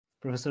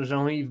Professor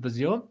Jean-Yves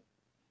Beziau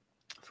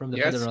from the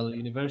Federal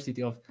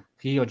University of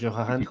Rio de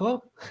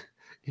Janeiro,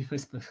 if I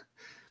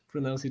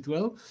pronounce it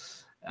well,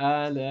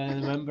 and a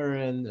member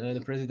and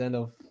the president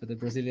of the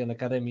Brazilian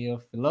Academy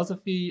of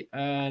Philosophy,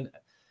 and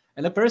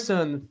a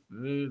person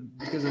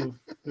because of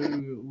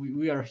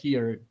we are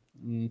here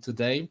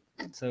today.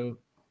 So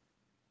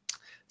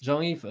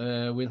Jean-Yves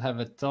will have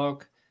a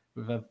talk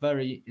with a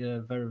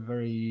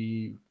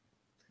very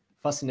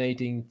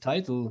fascinating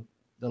title,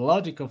 The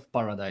Logic of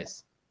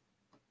Paradise.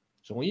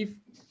 Jean-Yves,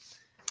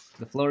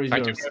 the floor is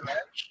yours. Thank you very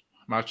much,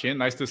 Martin.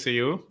 Nice to see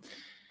you.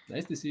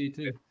 Nice to see you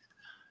too.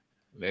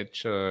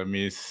 Let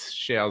me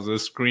share the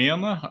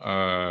screen.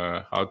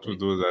 How to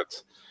do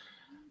that?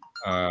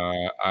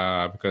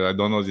 Because I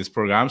don't know this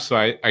program. So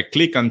I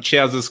click on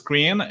share the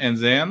screen, and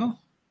then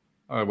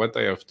what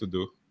I have to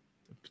do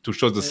to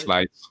show the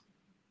slides.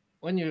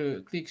 When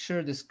you click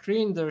share the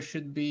screen, there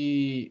should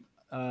be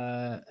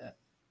a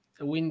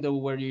window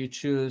where you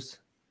choose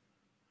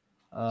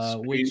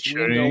which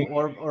window,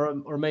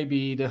 or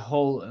maybe the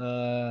whole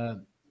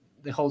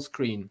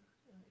screen.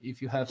 If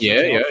you have such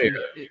an option,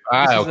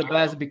 this is the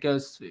best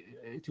because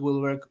it will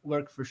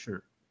work for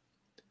sure.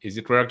 Is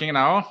it working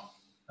now?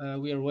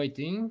 We are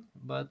waiting,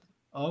 but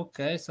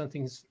okay,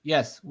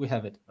 yes, we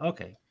have it.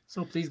 Okay,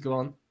 so please go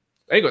on.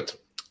 Very good.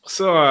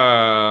 So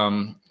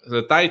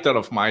the title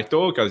of my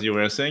talk, as you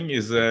were saying,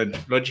 is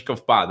Logic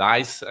of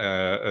Paradise,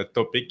 a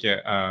topic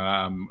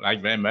I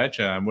like very much.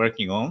 I'm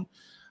working on.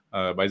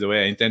 By the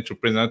way, I intend to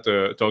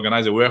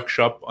organize a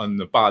workshop on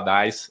the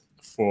paradise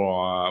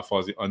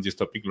on this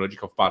topic,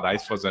 Logic of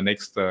Paradise, for the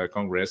next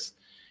Congress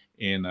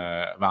in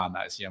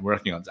Varanasi. I'm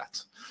working on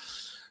that.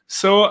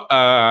 So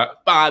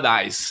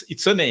paradise,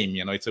 it's a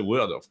name, it's a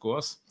word, of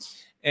course,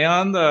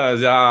 and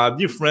there are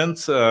different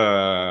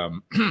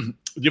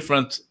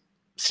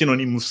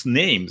synonymous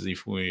names,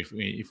 if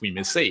we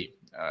may say.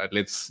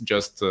 Let's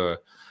just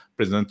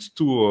present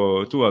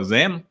two of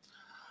them.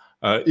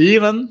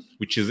 Even,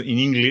 which is in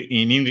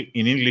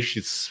English,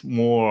 it's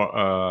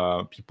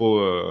more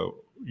people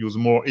use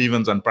more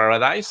even than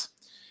paradise,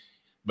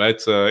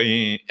 but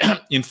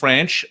in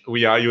French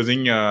we are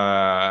using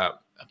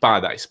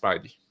paradise,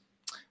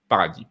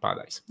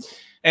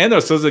 and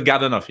also the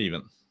Garden of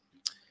Eden.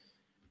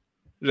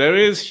 There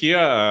is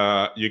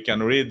here you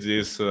can read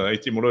this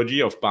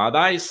etymology of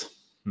paradise,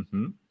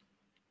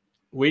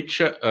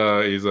 which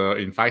is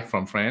in fact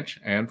from French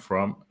and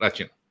from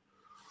Latin.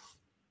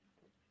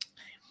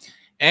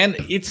 And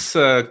it's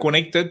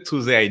connected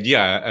to the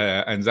idea,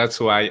 and that's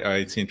why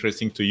it's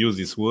interesting to use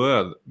this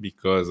word,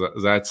 because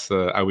that's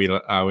I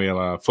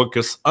will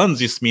focus on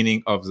this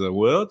meaning of the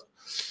word.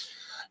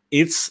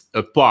 It's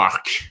a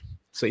park,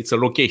 so it's a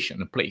location,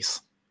 a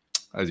place,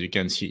 as you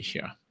can see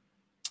here.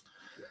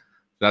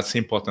 That's the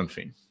important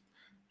thing.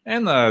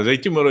 And the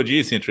etymology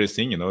is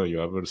interesting. You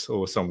have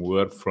also some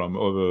word from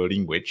other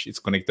language. It's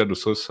connected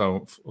also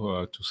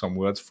to some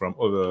words from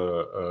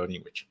other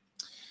language.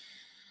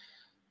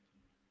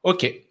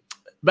 Okay,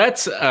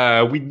 but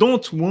we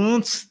don't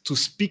want to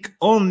speak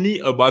only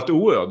about a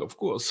word, of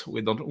course. We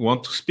don't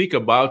want to speak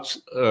about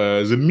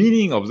the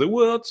meaning of the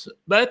word,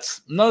 but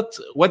not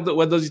what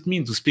does it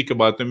mean to speak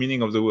about the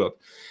meaning of the word.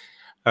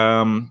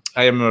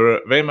 I am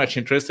very much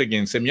interested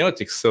in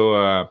semiotics,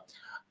 so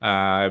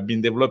I've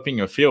been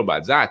developing a field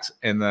about that.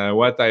 And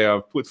what I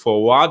have put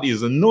forward is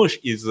the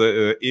notion.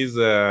 What is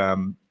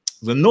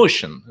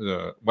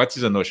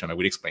the notion? I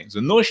will explain.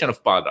 The notion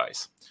of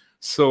paradise.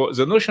 So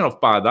the notion of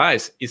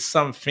paradise is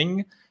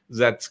something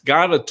that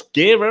gathered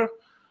together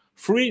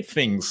three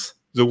things: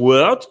 the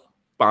word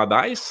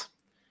paradise,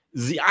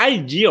 the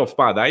idea of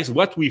paradise,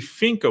 what we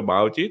think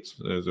about it,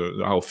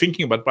 our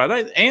thinking about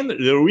paradise, and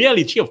the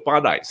reality of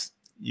paradise,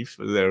 if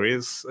there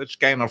is such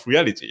kind of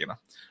reality.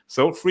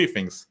 So three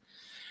things.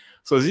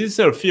 So this is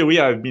a theory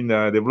I've been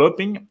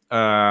developing,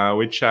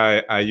 which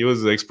I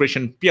use the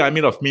expression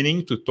pyramid of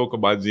meaning to talk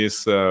about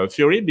this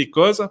theory,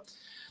 because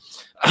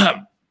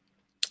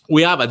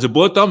we have at the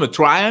bottom a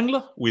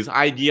triangle with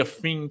idea,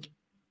 thing,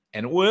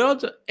 and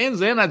word, and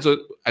then at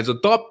the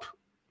top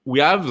we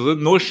have the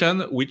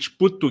notion which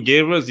put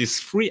together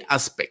these three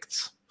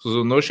aspects. So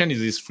the notion is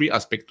these three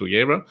aspects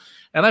together,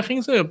 and I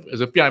think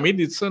the pyramid,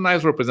 it's a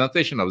nice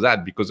representation of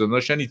that, because the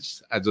notion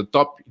is at the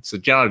top. It's a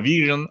general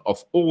vision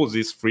of all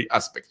these three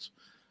aspects.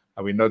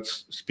 I will not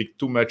speak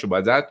too much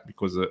about that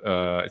because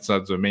it's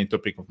not the main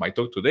topic of my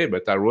talk today,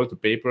 but I wrote a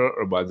paper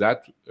about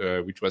that,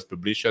 which was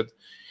published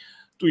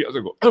 3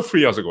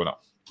 years ago now.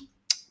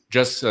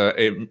 Just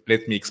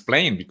let me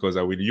explain, because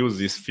I will use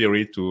this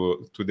theory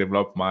to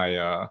develop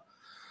my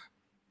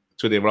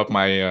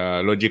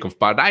logic of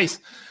paradise.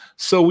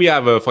 So we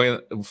have,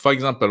 for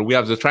example, we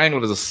have the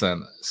triangle of the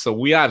sun. So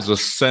we have the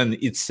sun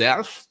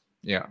itself,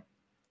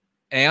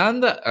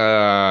 and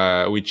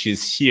which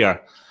is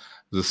here,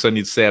 the sun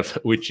itself,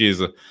 which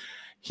is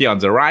here on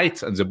the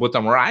right, on the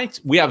bottom right.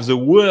 We have the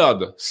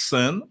word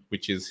sun,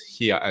 which is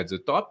here at the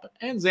top.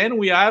 And then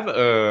we have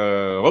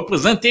a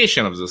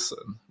representation of the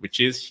sun, which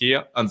is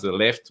here on the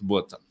left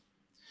bottom.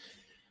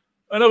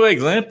 Another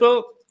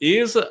example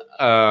is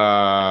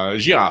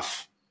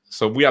giraffe.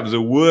 So we have the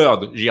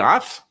word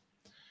giraffe.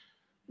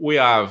 We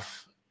have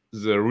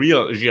the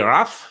real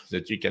giraffe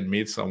that you can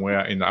meet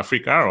somewhere in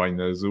Africa or in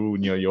a zoo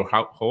near your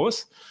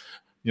house,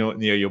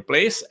 near your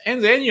place.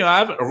 And then you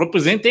have a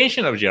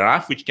representation of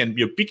giraffe, which can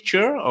be a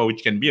picture or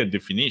which can be a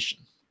definition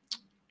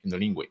in the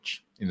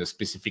language, in a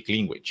specific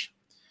language.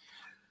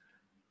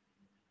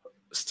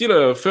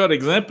 Still, a third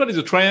example is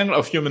a triangle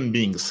of human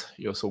beings.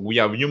 So we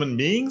have human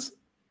beings,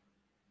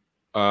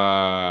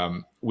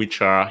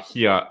 which are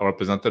here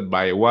represented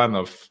by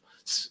one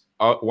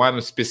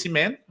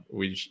specimen,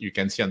 which you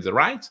can see on the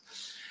right.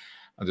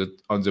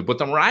 On the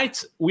bottom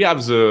right, we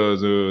have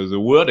the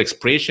word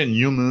expression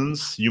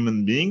humans,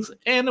 human beings,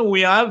 and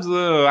we have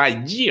the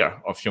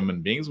idea of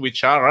human beings,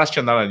 which are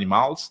rational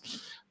animals.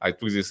 I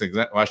took this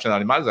example,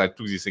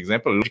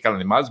 logical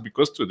animals,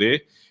 because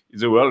today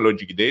is the World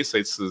Logic Day, so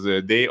it's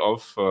the day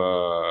of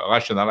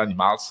rational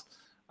animals.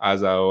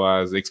 As I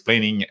was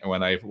explaining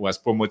when I was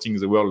promoting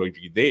the World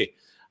Logic Day,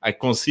 I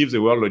conceived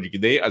the World Logic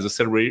Day as a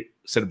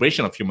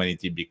celebration of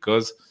humanity,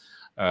 because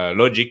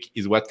logic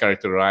is what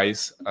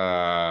characterizes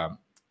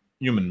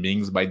human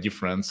beings by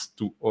difference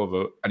to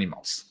other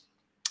animals.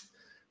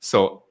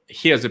 So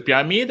here's the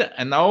pyramid,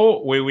 and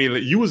now we will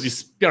use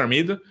this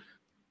pyramid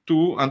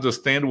to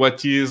understand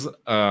what is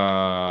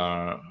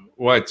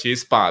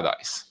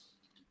paradise.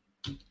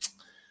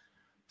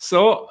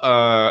 So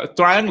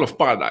triangle of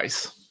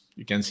paradise.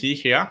 You can see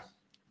here,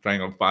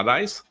 triangle of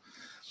paradise.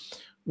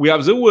 We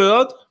have the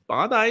word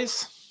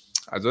paradise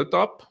at the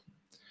top.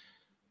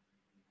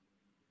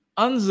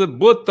 On the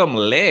bottom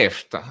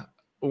left,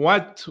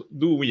 what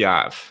do we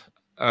have?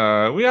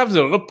 We have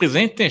the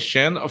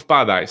representation of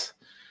paradise.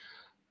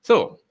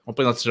 So,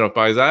 representation of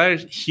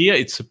paradise, here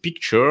it's a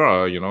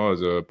picture,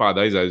 the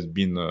paradise has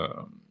been,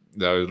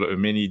 there are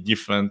many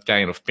different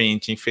kind of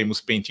painting,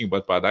 famous painting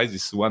about paradise.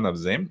 This is one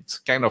of them. It's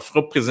kind of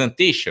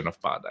representation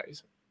of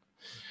paradise.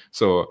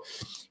 So,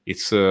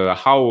 it's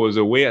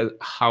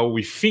how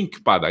we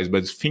think paradise,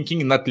 but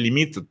thinking not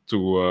limited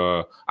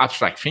to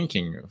abstract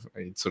thinking.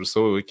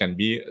 It can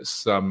be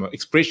some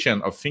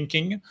expression of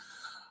thinking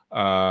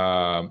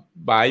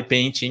by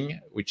painting,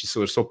 which is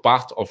also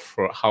part of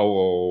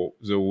how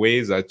the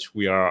way that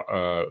we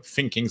are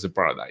thinking the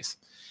paradise.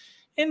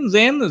 And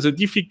then the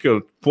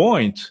difficult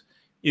point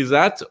is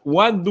that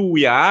what do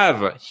we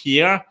have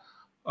here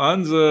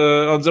on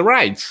the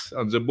right,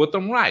 on the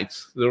bottom right,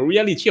 the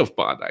reality of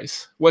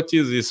paradise. What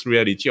is this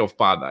reality of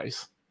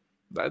paradise?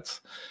 That's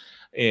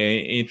an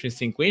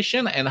interesting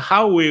question, and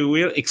how we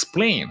will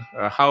explain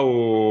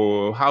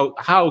how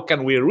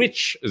can we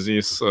reach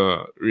this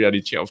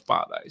reality of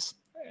paradise.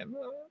 And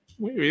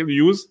we will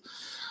use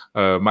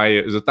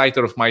the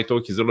title of my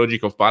talk is the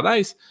logic of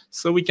paradise.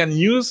 So we can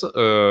use,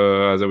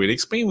 as I will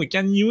explain, we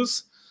can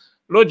use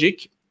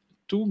logic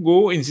to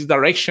go in this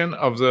direction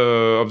of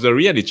the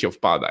reality of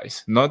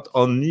paradise, not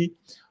only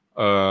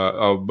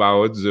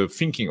about the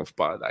thinking of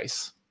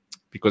paradise,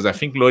 because I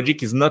think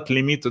logic is not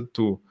limited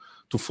to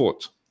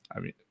thought. I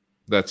mean,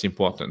 that's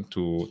important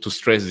to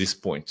stress this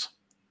point.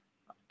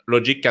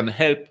 Logic can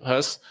help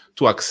us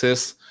to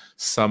access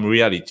some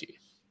reality,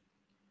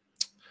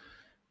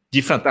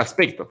 different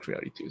aspects of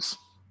realities,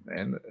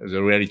 and the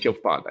reality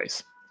of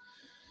paradise.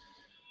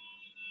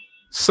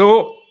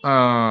 So,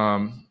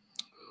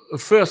 the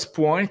first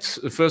point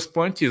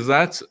is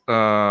that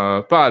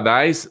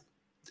paradise,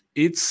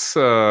 it's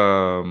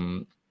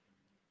in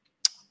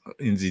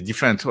the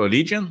different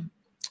religion,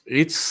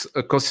 it's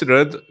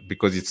considered,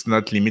 because it's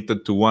not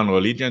limited to one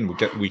religion.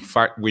 We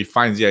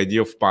find the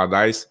idea of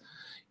paradise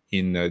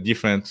in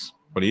different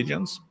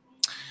religions.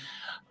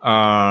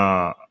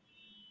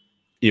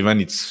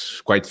 Even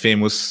it's quite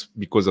famous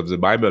because of the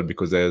Bible,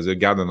 because there's a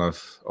Garden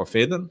of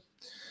Eden.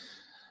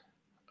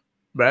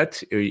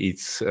 But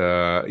it's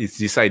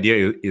this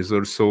idea is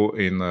also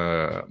in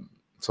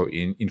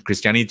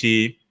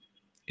Christianity,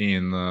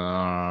 in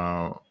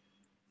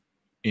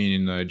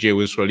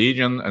Jewish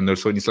religion, and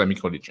also in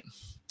Islamic religion,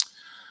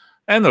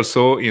 and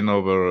also in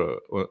other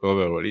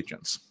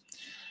religions.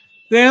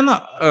 Then,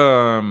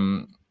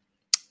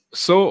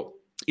 so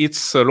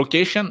it's a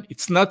location.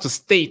 It's not a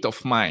state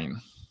of mind,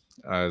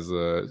 as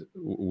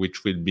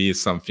which will be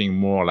something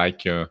more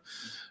like.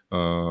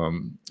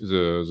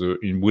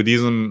 In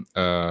Buddhism,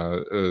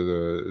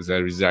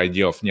 there is the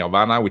idea of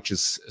nirvana, which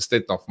is a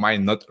state of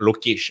mind, not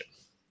location.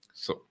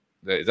 So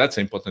that's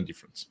an important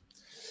difference.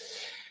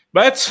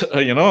 But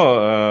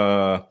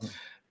the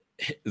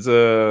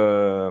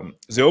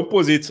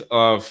opposite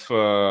of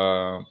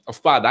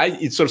paradise,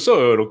 it's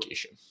also a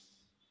location,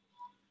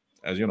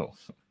 as you know.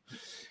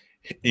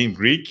 In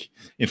Greek,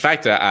 in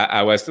fact,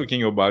 I was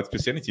talking about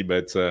Christianity,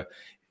 but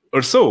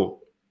also.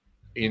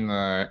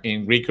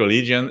 In Greek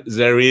religion,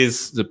 there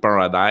is the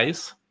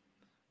paradise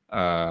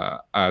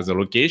as a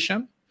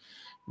location,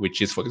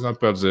 which is, for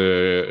example,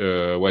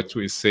 the what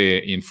we say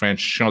in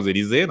French,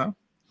 Champs-Élysées. No?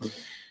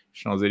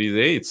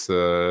 Champs-Élysées,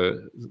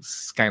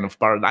 it's kind of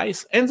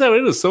paradise, and there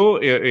is also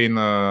in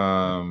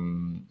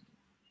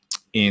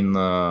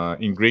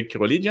Greek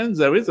religion,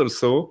 there is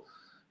also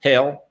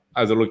hell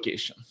as a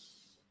location.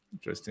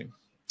 Interesting.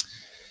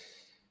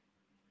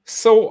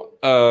 So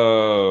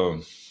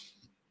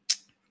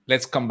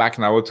let's come back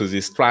now to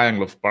this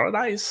triangle of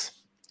paradise.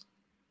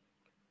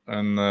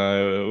 And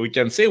we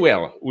can say,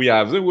 well, we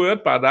have the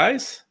word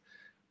paradise.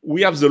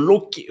 We have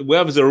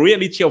the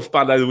reality of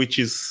paradise, which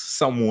is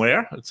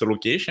somewhere. It's a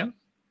location.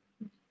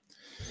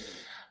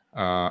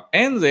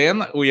 And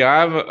then we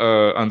have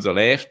on the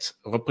left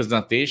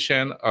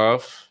representation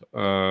of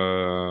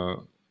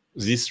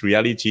this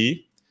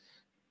reality,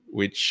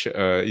 which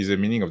is the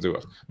meaning of the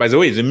word. By the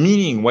way, the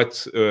meaning,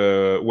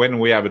 when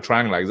we have a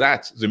triangle like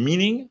that, the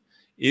meaning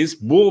is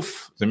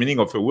both, the meaning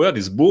of a word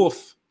is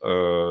both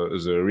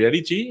the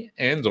reality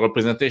and the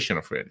representation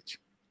of reality.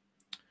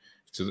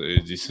 So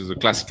this is a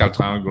classical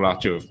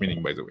triangularity of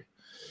meaning, by the way.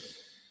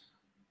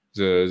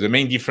 The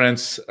main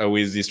difference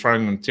with this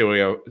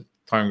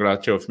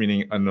triangularity of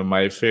meaning and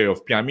my theory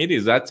of pyramid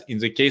is that in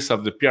the case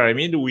of the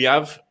pyramid, we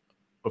have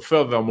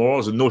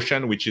furthermore the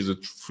notion, which is the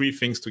three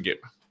things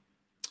together.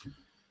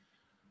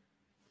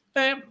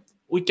 And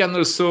we can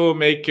also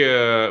make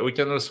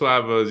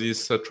have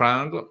this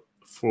triangle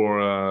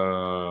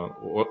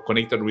for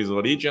connected with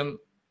religion.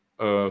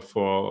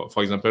 For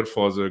example,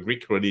 for the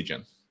Greek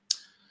religion,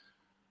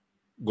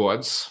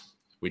 gods,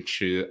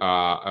 which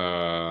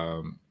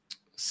are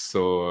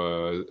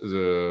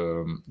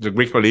the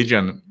Greek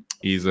religion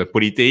is a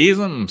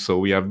polytheism, so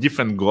we have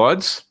different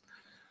gods,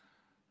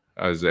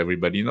 as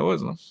everybody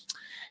knows, no?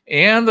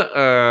 And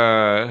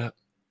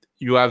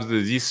you have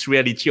this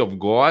reality of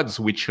gods,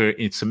 which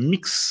it's a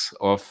mix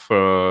of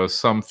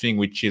something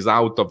which is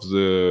out of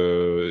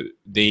the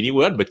daily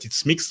world, but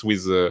it's mixed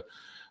with the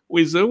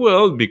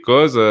world,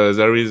 because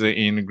there is,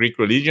 in Greek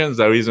religion,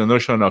 there is a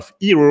notion of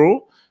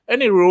hero,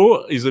 and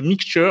hero is a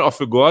mixture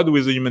of a god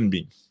with a human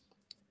being.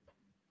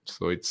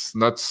 So it's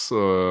not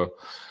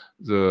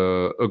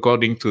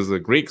according to the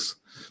Greeks,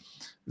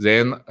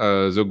 then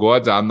the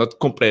gods are not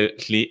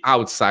completely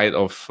outside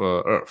of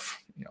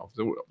Earth, of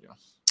the world. Yeah.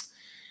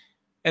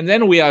 And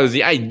then we have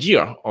the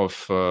idea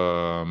of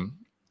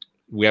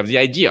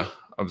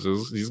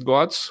these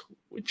gods,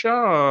 which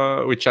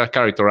are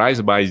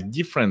characterized by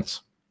different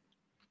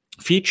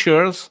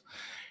features,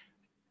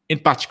 in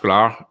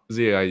particular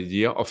the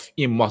idea of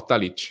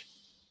immortality.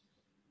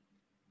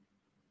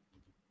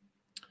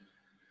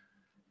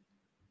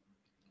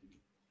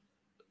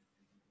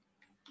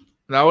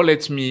 Now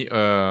let me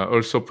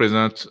also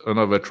present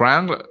another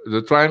triangle,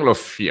 the triangle of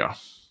fear.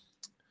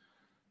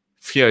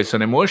 Fear is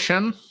an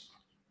emotion.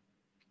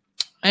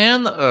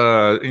 And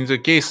in the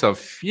case of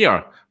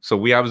fear, so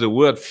we have the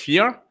word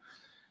fear,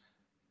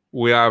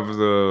 we have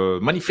the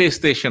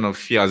manifestation of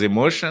fear as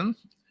emotion,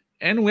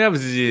 and we have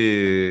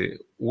the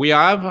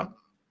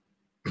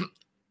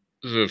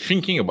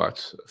thinking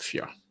about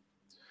fear,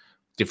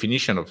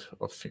 definition of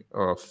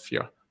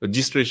fear. A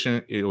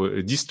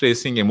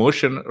distressing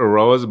emotion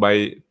aroused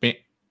by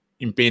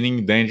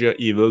impending danger,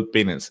 evil,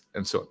 penance,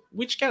 and so on.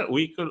 Which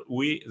we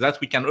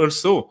can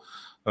also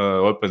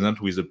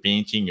represent with a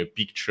painting, a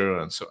picture,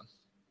 and so on.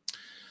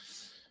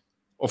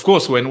 Of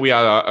course, when we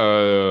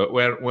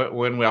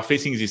are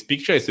facing this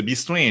picture, it's a bit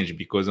strange,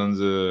 because on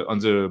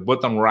the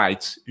bottom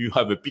right you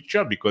have a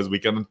picture, because we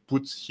cannot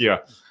put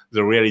here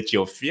the reality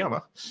of fear,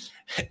 no?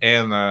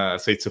 And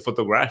so it's a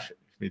photograph.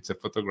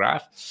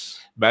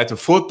 But a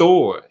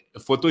photo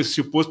is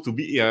supposed to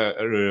be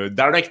a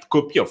direct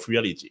copy of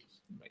reality,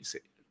 I say,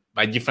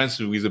 by difference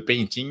with a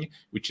painting,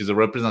 which is a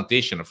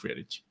representation of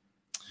reality.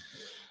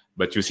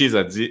 But you see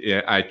that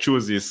I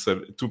choose these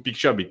two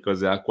pictures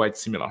because they are quite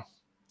similar,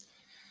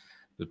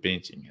 the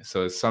painting.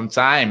 So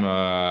sometimes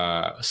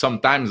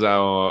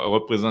our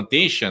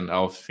representation,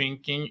 our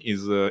thinking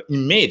is an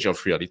image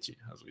of reality,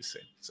 as we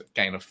say. It's a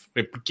kind of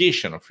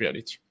replication of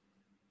reality.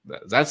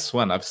 That's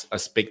one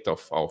aspect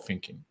of our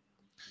thinking.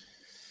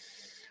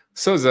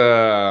 So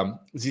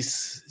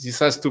this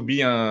has to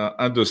be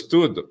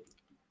understood.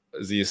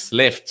 This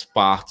left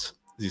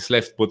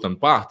bottom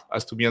part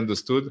has to be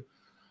understood.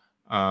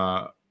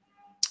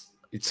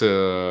 It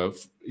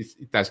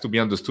has to be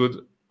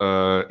understood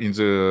from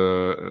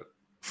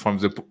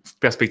the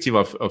perspective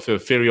of a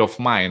theory of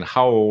mind,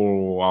 how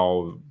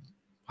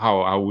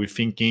we're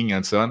thinking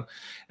and so on,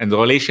 and the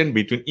relation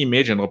between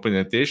image and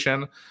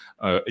representation,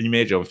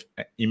 image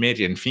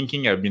and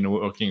thinking. I've been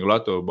working a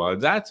lot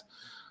about that.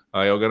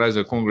 I organized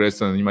a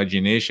congress on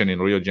imagination in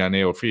Rio de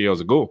Janeiro 3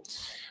 years ago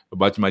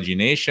about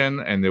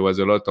imagination, and there was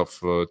a lot of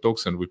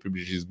talks, and we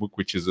published this book,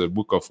 which is a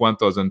book of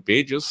 1,000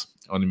 pages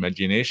on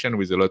imagination,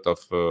 with a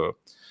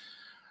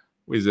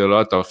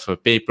lot of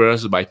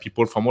papers by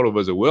people from all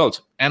over the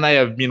world. And I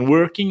have been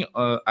working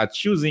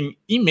at using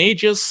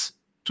images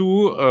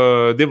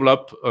to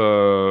develop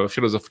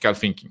philosophical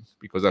thinking,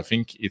 because I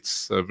think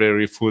it's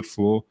very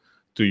fruitful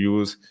to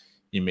use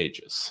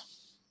images.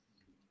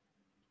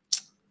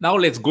 Now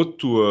let's go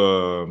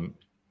to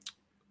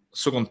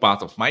second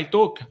part of my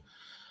talk,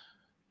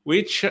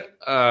 which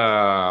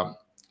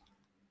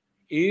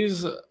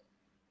is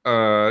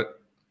a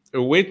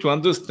way to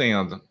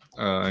understand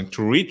and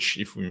to reach,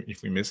 if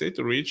we may say,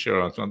 to reach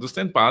or to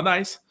understand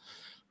paradise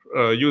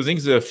using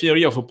the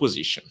theory of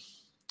opposition.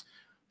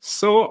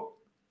 So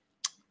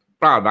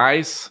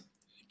paradise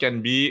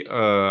can be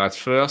at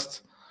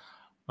first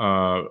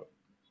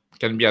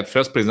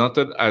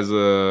presented as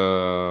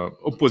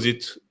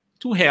opposite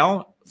to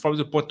hell from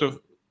the point of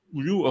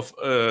view of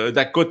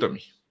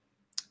dichotomy.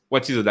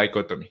 What is a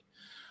dichotomy?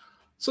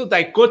 So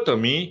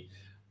dichotomy,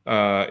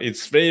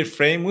 it's very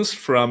famous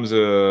from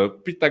the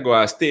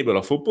Pythagoras table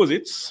of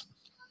opposites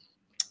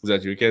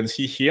that you can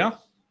see here,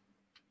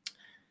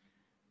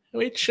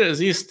 which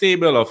this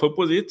table of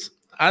opposites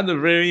had a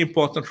very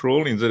important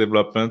role in the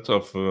development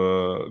of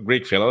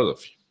Greek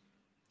philosophy.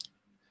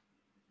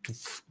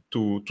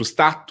 To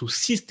start to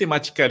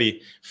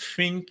systematically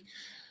think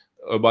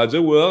about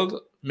the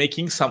world,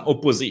 making some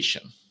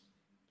opposition,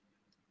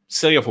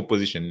 series of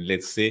opposition,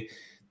 let's say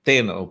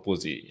 10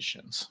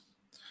 oppositions.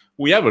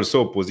 We have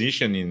also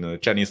opposition in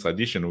Chinese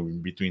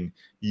tradition between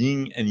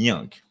yin and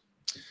yang.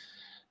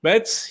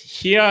 But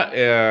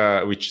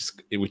here,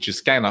 which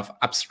is kind of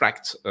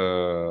abstract,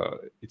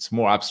 it's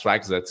more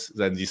abstract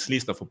than this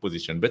list of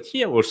opposition. But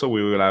here also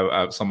we will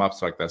have some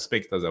abstract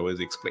aspect, as I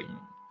was explaining.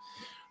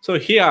 So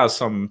here are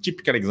some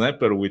typical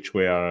examples which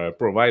were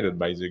provided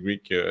by the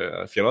Greek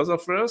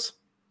philosophers.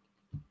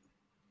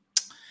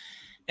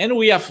 And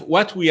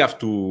what we have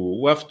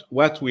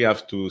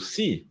to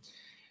see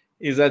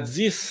is that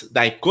this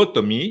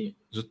dichotomy,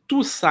 the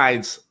two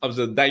sides of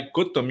the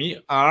dichotomy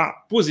are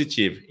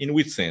positive. In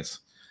which sense?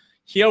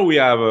 Here we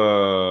have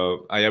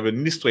I have an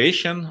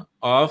illustration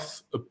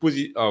of the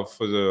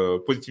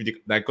positive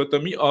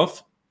dichotomy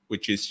of,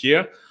 which is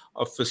here,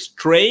 of a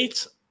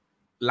straight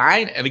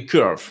line and a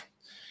curve.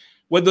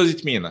 What does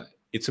it mean?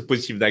 It's a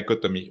positive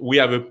dichotomy. We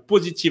have a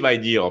positive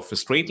idea of a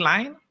straight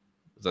line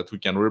that we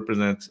can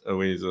represent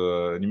with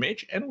an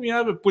image, and we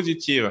have a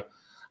positive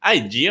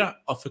idea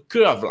of a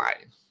curved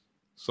line.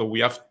 So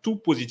we have two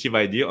positive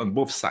ideas on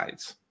both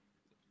sides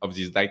of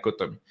this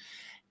dichotomy.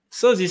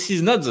 So this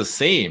is not the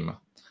same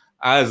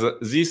as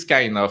this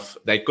kind of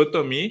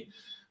dichotomy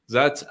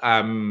that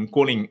I'm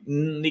calling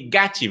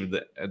negative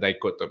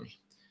dichotomy,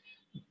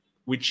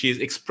 which is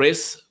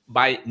expressed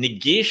by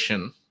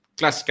negation,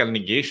 classical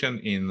negation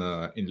in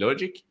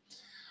logic.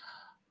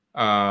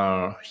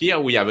 Here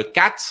we have a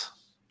cat.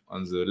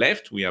 On the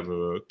left we have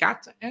a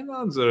cat, and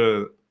on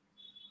the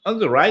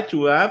right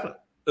we have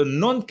a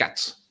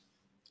non-cat.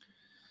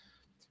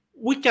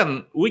 We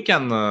can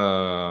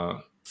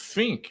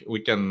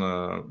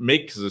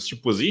make the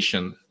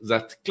supposition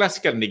that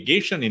classical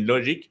negation in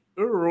logic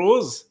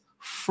arose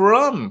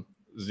from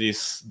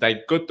this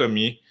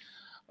dichotomy,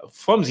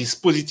 from these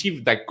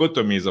positive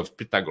dichotomies of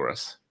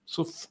Pythagoras.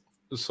 So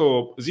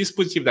these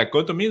positive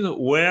dichotomies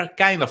were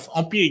kind of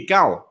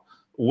empirical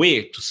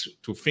way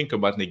to think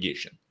about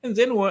negation. And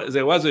then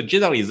there was a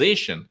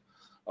generalization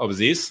of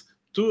this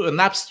to an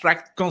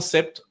abstract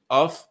concept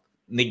of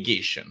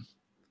negation.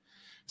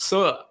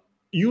 So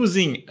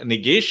using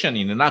negation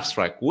in an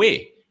abstract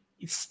way,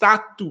 it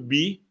starts to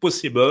be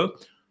possible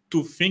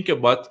to think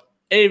about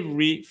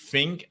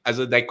everything as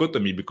a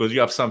dichotomy, because you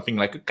have something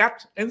like a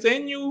cat, and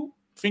then you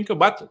think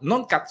about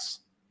non-cats.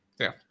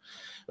 Yeah,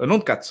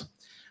 non-cats.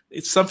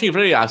 It's something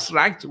very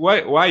abstract.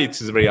 Why it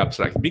is very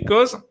abstract?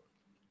 Because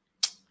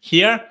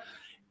here,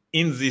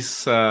 in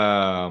this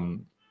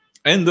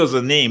under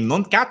the name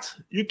non-cat,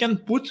 you can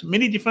put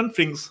many different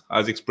things,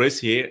 as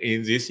expressed here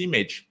in this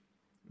image.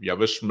 You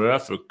have a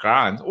Smurf, a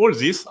car, and all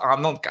these are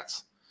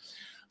non-cats.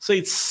 So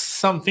it's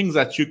something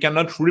that you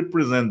cannot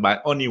represent by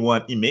only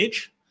one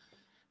image,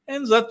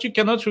 and that you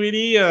cannot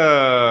really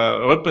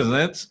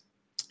represent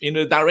in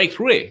a direct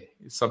way.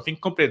 It's something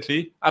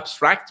completely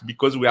abstract,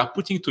 because we are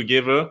putting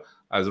together,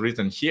 as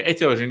written here,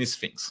 heterogeneous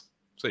things.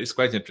 So it's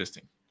quite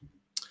interesting.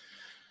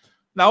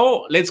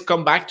 Now let's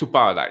come back to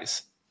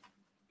paradise.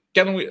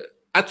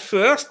 At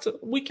first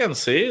we can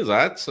say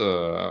that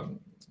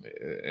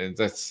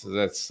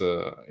that's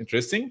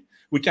interesting.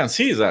 We can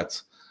see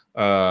that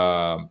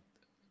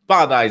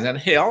paradise and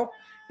hell,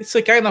 it's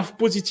a kind of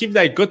positive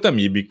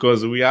dichotomy,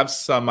 because we have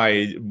some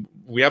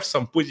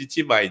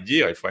positive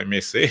idea, if I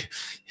may say,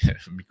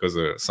 because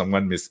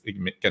someone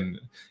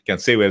can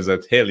say well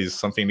that hell is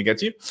something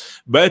negative,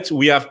 but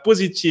we have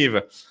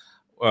positive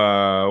we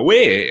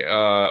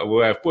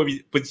have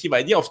positive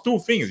idea of two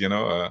things,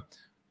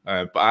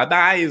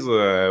 paradise,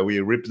 we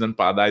represent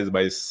paradise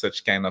by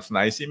such kind of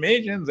nice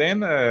image, and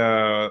then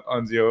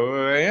on the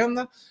other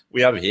hand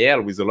we have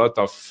hell with a lot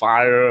of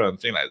fire and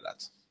things like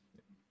that.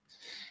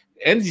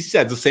 And this is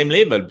at the same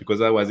level, because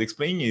I was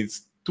explaining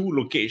it's two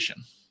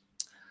locations.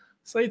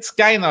 So it's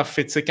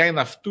a kind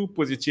of two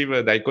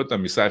positive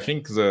dichotomy. So I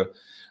think the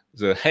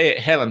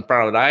hell and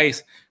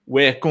paradise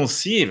were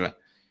conceived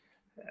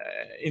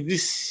in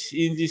this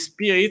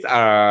spirit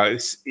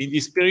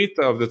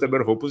of the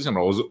table of opposition,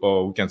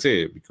 or we can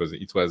say, because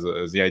it was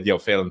the idea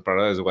of hell and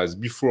paradise was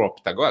before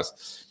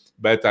Pythagoras.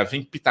 But I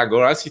think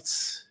Pythagoras,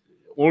 it's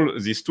all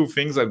these two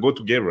things that go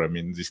together. I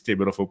mean, this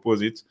table of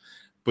opposites,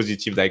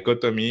 positive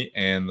dichotomy,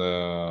 and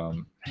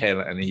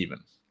hell and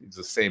heaven. It's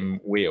the same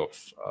way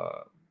of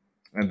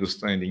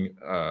understanding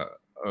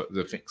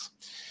the things.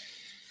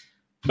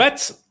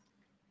 But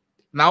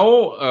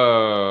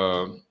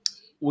now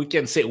we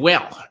can say,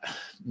 well,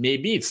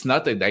 maybe it's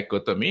not a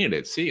dichotomy.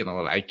 Let's see,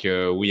 like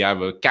we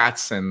have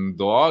cats and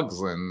dogs,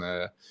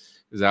 and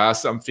there are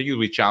some things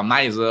which are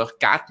neither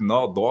cat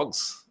nor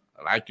dogs,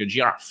 like a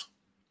giraffe.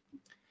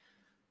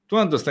 To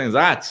understand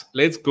that,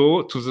 let's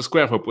go to the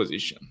square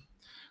opposition.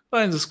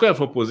 Well, in the square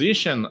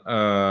opposition,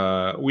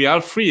 we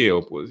have three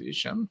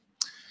opposition.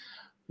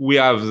 We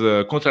have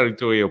the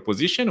contradictory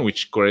opposition,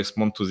 which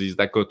corresponds to this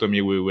dichotomy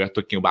we were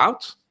talking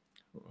about.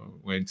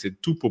 When it's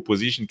two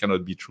propositions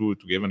cannot be true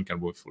together and can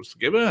be false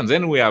together. And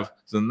then we have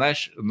the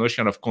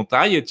notion of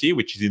contrariety,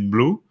 which is in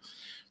blue.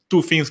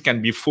 Two things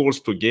can be false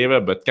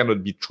together but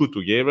cannot be true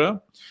together.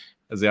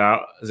 They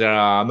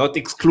are not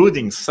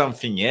excluding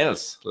something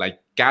else, like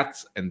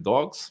cat and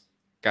dogs,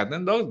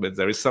 but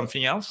there is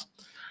something else.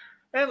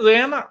 And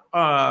then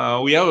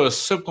we have a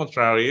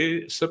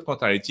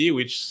subcontrariety,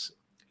 which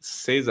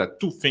says that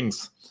two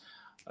things,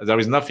 there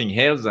is nothing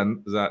else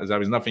and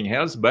there is nothing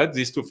else, but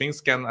these two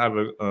things can have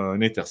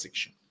an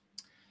intersection.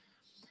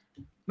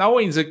 Now,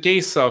 in the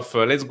case of,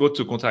 let's go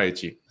to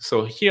contrariety.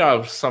 So here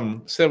are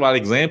several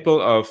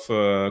examples of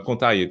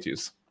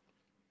contrarieties.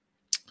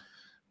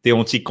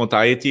 Deontic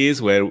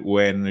contrarieties, where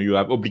when you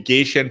have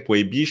obligation,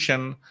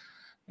 prohibition,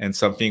 and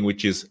something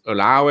which is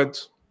allowed.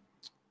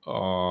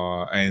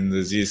 And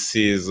this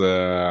is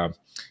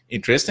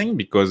interesting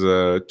because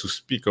to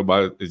speak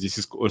about this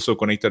is also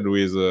connected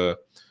with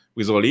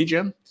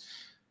religion.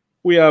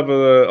 We have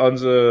on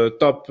the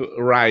top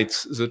right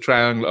the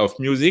triangle of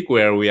music,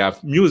 where we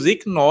have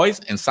music, noise,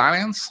 and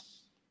silence.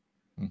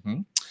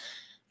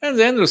 And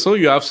then also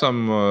you have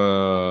some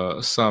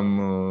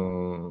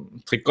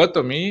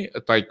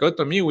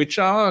trichotomy, which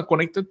are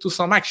connected to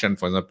some action.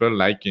 For example,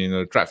 like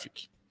in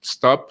traffic,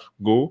 stop,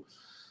 go,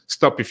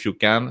 stop if you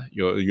can.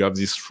 You have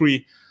these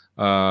three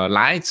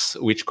lights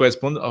which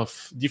correspond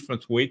of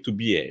different way to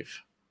behave.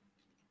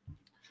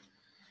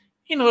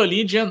 In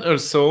religion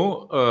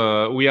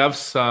also, we have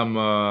some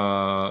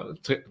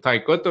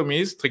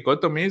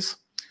trichotomies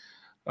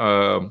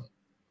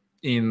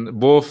in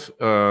both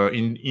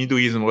in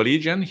Hinduism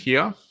religion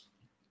here,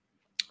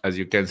 as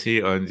you can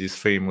see on this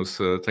famous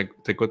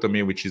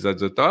trichotomy which is at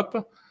the top.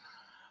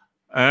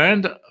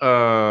 And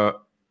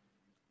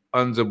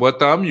on the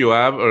bottom, you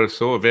have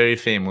also a very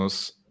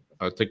famous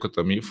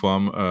trichotomy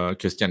from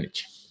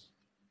Christianity.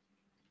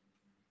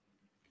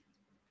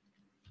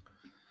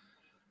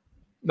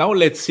 Now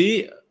let's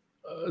see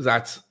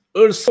that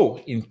also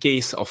in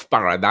case of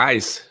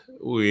paradise,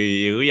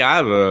 we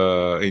have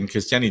in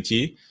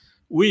Christianity,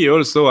 we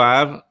also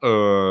have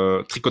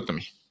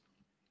trichotomy: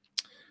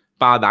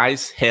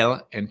 paradise,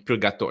 hell, and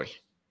purgatory.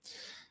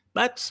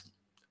 But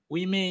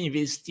we may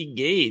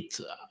investigate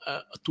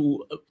up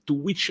to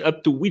which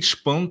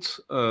point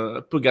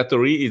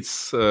purgatory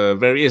is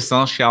very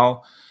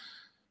essential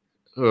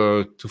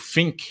to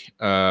think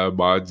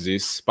about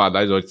this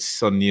paradise, or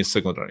it's only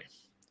secondary.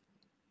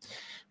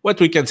 What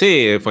we can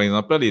say, for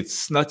example,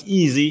 it's not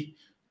easy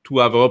to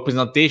have a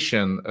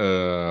representation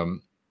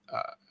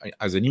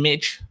as an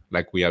image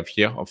like we have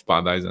here of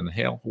paradise and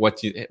hell.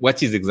 What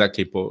is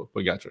exactly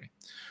purgatory?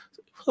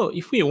 So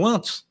if we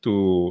want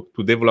to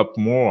develop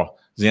more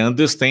the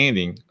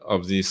understanding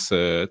of this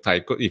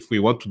if we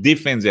want to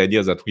defend the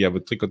idea that we have a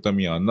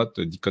trichotomy or not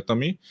a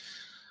dichotomy,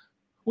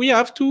 we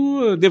have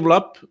to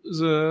develop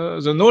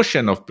the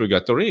notion of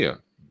purgatory.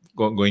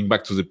 Going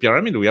back to the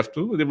pyramid, we have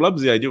to develop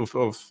the idea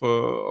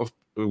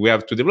we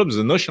have to develop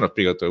the notion of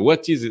purgatory.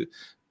 What is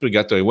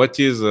purgatory? What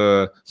is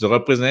the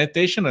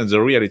representation and the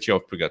reality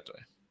of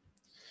purgatory?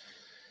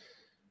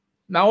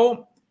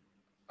 Now,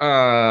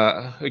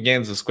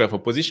 again, the square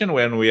opposition,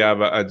 when we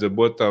have at the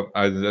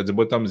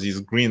bottom this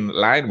green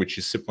line, which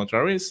is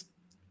subcontraries,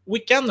 we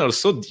can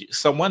also,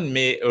 someone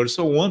may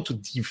also want to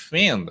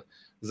defend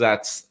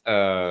that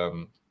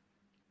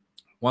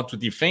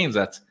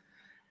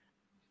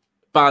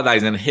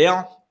paradise and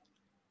hell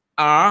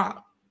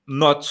are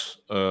not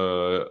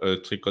a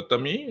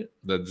trichotomy,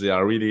 that they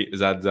are really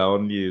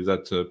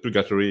that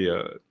purgatory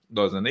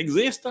doesn't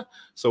exist.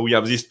 So we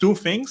have these two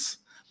things,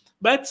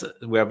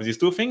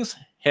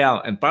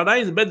 hell and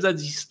paradise, but that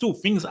these two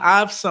things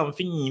have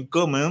something in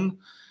common,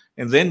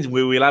 and then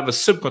we will have a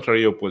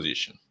subcontrary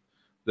opposition.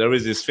 There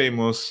is this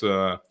famous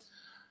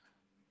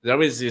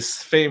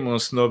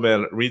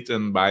novel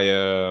written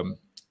by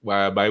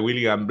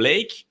William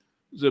Blake,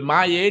 The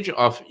Marriage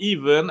of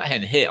Heaven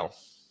and Hell.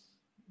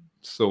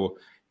 So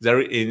there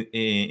in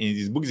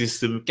this book,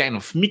 this is a kind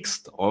of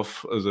mix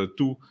of the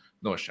two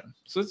notions.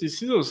 So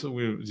this is also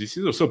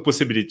a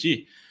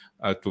possibility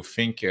to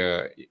think.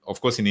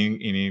 Of course, in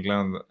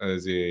England,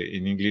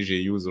 in English, they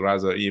use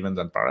rather heaven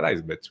than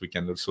paradise, but we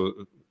can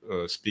also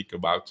speak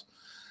about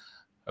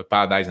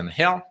paradise and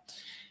hell.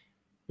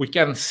 We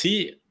can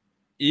see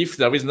if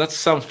there is not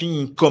something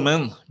in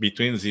common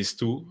between these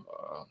two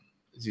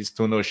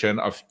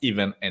notions of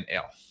heaven and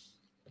hell.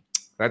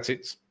 That's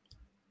it.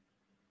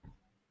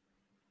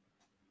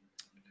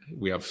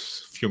 We have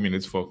a few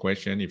minutes for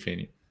question, if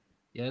any.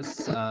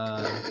 Yes,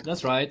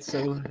 that's right.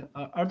 So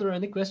are there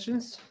any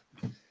questions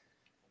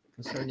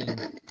concerning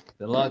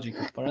the logic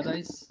of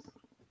paradise?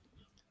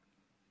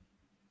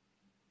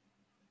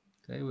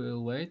 Okay,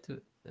 we'll wait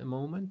a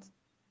moment.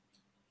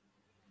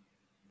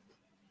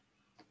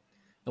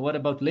 And what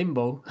about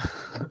limbo?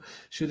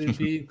 Should it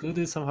be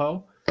included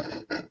somehow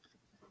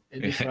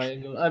in the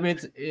triangle? I mean,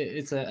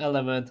 it's an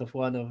element of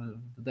one of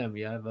them,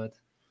 yeah, but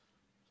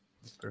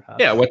perhaps.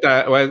 Yeah,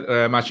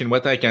 Martin,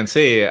 what I can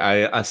say,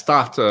 I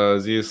start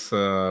this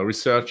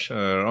research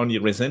only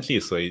recently,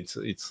 so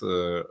it's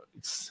the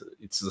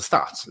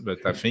start.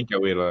 But I think I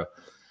will.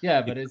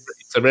 Yeah, but it's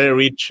a very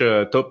rich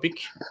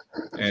topic,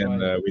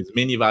 and right. with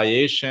many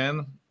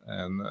variation,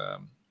 and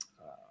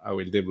I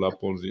will develop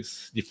all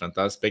these different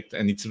aspects.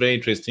 And it's very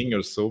interesting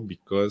also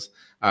because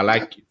I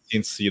like,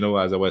 since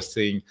as I was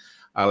saying,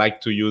 I like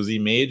to use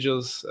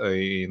images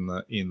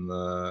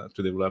to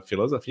develop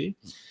philosophy.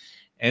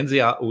 And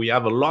we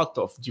have a lot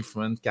of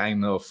different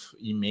kind of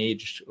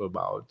image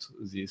about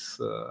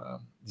these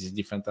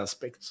different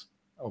aspects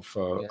of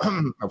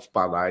of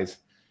paradise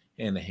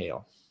and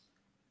hell.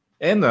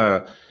 And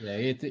yeah,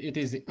 it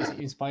is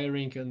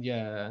inspiring and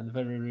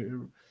very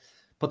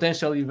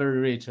potentially very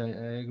rich. I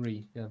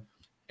agree. Yeah.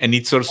 And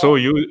it's also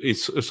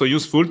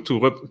useful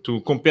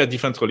to compare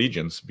different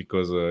religions,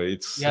 because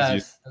it's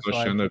this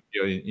notion right.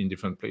 appear in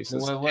different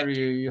places. Where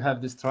you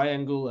have this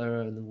triangle,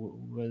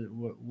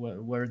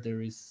 where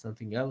there is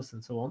something else,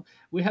 and so on.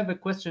 We have a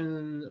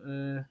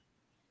question.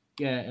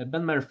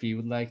 Ben Murphy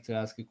would like to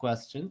ask a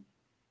question.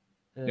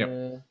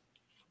 Could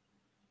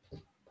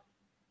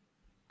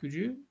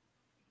you?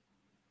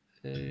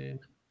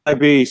 I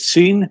be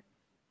seen?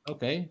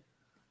 Okay.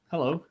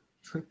 Hello.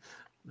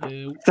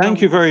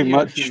 Thank you very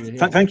much.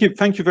 Thank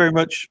you very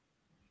much.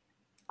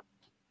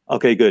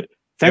 Okay, good.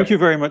 Thank you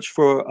very much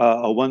for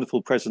a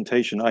wonderful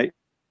presentation. I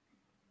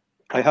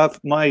have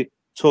my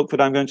talk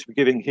that I'm going to be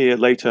giving here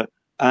later,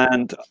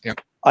 and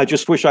I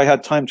just wish I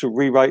had time to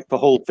rewrite the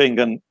whole thing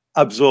and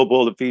absorb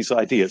all of these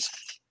ideas.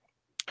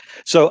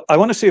 So I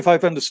want to see if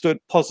I've understood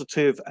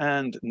positive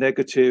and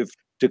negative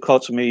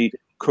dichotomy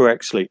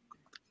correctly.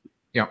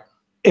 Yeah.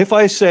 If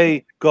I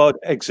say God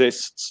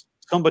exists,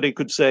 somebody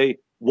could say,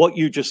 what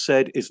you just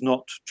said is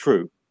not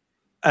true.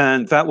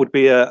 And that would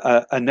be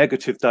a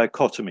negative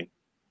dichotomy,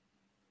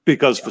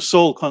 because the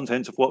sole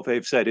content of what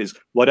they've said is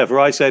whatever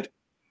I said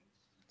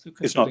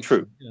is not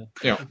true.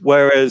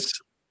 Whereas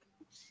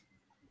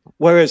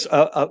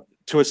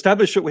to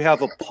establish that we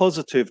have a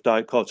positive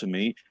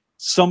dichotomy,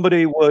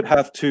 somebody would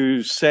have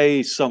to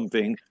say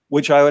something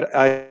which I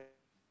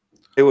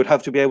would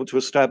have to be able to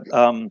establish.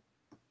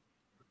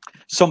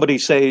 Somebody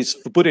says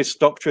the Buddhist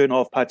doctrine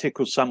of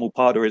paticca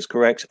samuppada is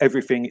correct,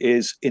 everything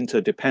is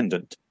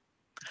interdependent.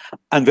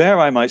 And there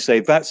I might say,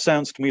 that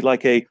sounds to me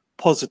like a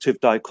positive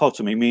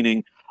dichotomy,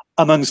 meaning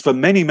amongst the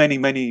many, many,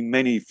 many,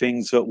 many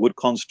things that would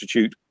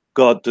constitute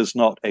God does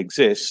not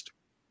exist,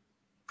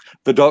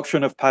 the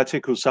doctrine of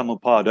paticca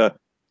samuppada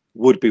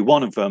would be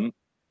one of them,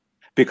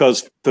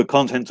 because the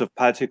content of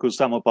paticca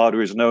samuppada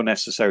is no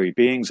necessary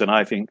beings, and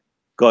I think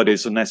God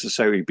is a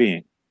necessary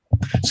being.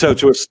 So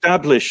to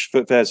establish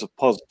that there's a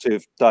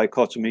positive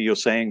dichotomy, you're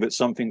saying that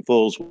something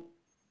falls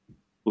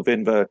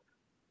within the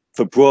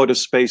broader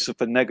space of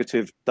the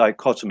negative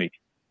dichotomy.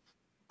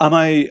 Am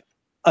I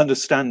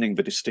understanding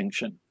the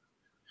distinction?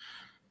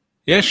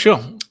 Yeah, sure.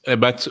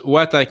 But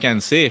what I can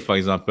say, for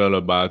example,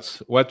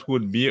 about what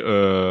would be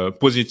a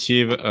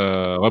positive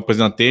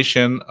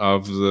representation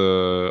of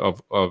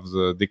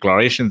the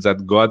declarations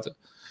that God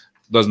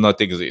does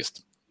not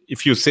exist.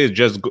 If you say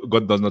just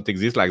God does not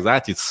exist like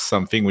that, it's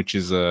something which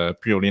is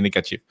purely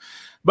negative.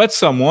 But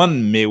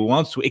someone may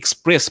want to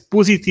express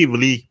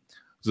positively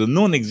the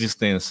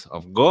non-existence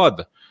of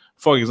God,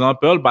 for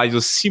example, by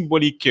the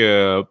symbolic,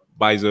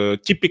 by the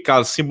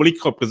typical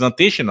symbolic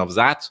representation of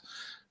that,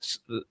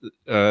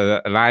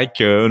 like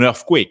an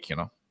earthquake,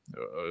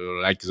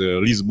 like the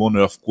Lisbon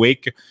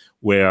earthquake,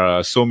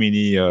 where so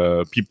many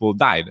people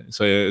died.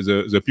 So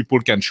the people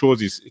can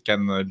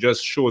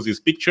just show this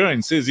picture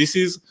and say this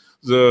is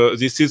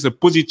a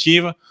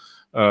positive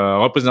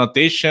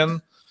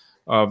representation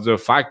of the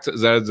fact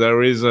that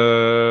there is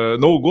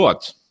no God,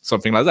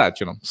 something like that,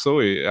 So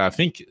I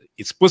think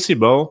it's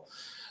possible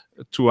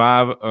to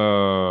have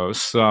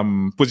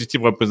some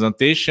positive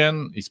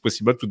representation. It's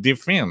possible to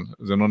defend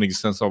the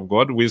non-existence of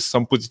God with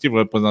some positive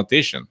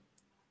representation.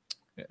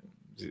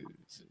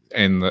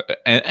 And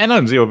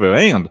on the other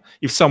hand,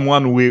 if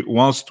someone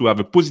wants to have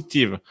a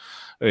positive,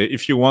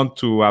 if you want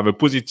to have a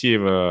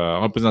positive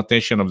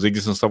representation of the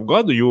existence of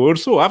God, you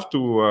also have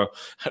to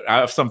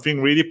have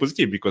something really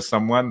positive, because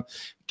someone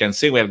can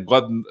say, well,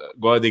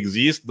 God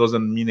exists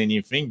doesn't mean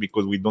anything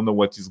because we don't know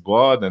what is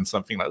God, and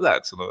something like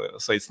that.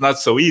 So it's not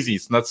so easy.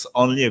 It's not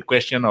only a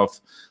question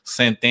of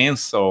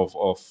sentence, of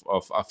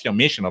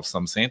affirmation of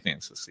some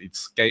sentences.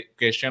 It's a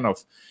question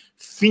of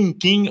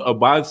thinking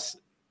about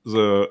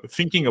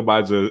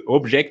the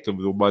object,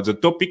 about the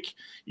topic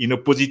in a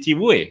positive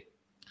way.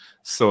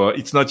 So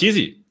it's not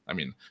easy. I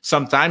mean,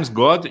 sometimes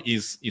God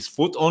is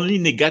thought only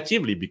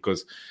negatively,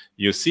 because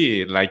you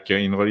see, like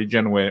in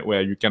religion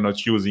where you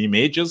cannot use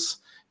images,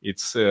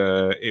 it's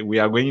we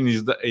are going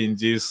in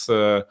this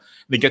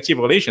negative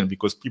relation,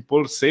 because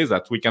people say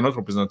that we cannot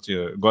represent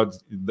God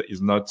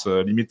is not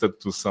limited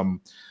to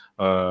some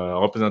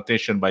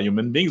representation by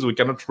human beings. We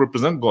cannot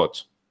represent God.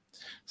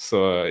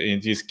 So in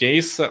this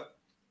case,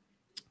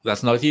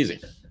 that's not easy.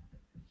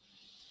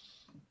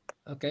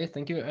 Okay,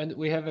 thank you. And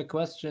we have a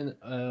question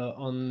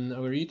on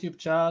our YouTube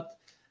chat.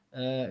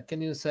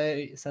 Can you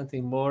say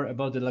something more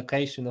about the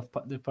location of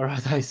the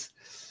paradise?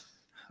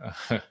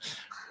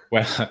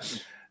 Well,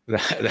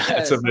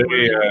 that's a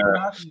very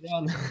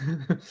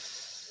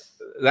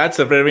that's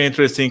a very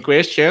interesting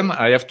question.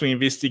 I have to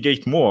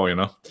investigate more, you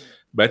know.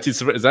 But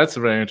that's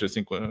a very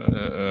interesting question.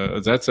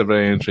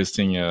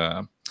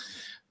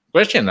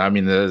 I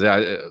mean,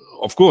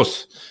 of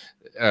course,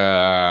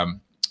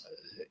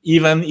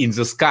 even in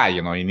the sky,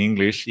 you know, in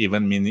English,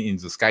 even in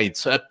the sky,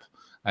 it's up,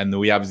 and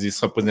we have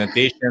this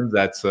representation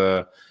that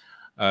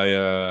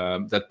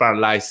that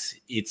paradise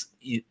it's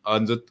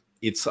on the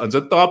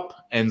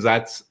top, and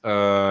that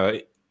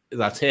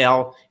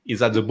hell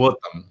is at the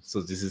bottom.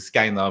 So this is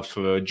kind of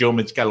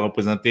geometrical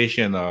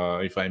representation,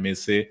 if I may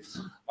say,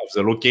 of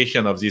the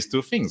location of these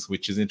two things,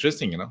 which is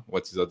interesting. You know,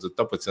 what is at the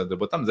top, what's at the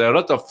bottom. There are a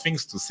lot of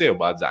things to say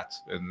about that,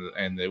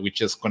 and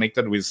which is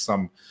connected with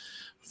some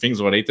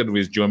things related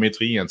with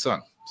geometry and so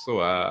on. So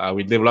I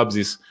will develop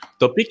this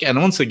topic. And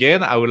once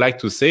again, I would like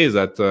to say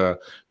that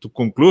to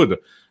conclude,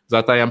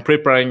 that I am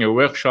preparing a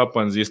workshop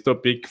on this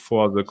topic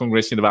for the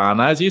Congress in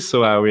Varanasi.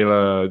 So I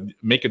will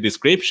make a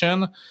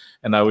description,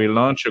 and I will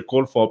launch a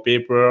call for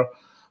paper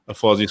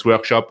for this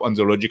workshop on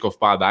the logic of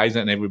paradise,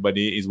 and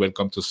everybody is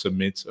welcome to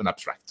submit an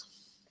abstract.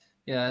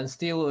 Yeah, and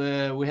still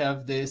we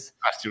have this.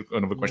 Still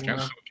another question.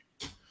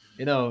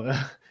 You know,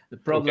 the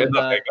problem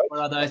that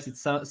paradise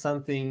is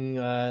something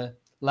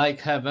like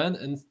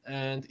heaven,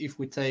 and if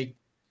we take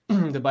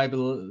the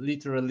Bible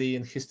literally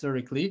and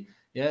historically,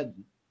 yeah,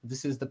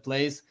 this is the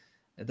place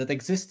that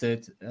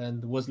existed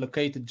and was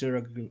located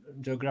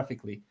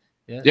geographically.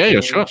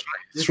 Yeah, sure.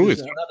 This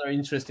is another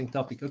interesting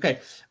topic. Okay,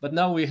 but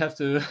now we have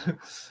to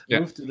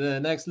move to the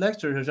next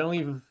lecture.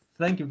 Jean-Yves,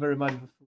 thank you very much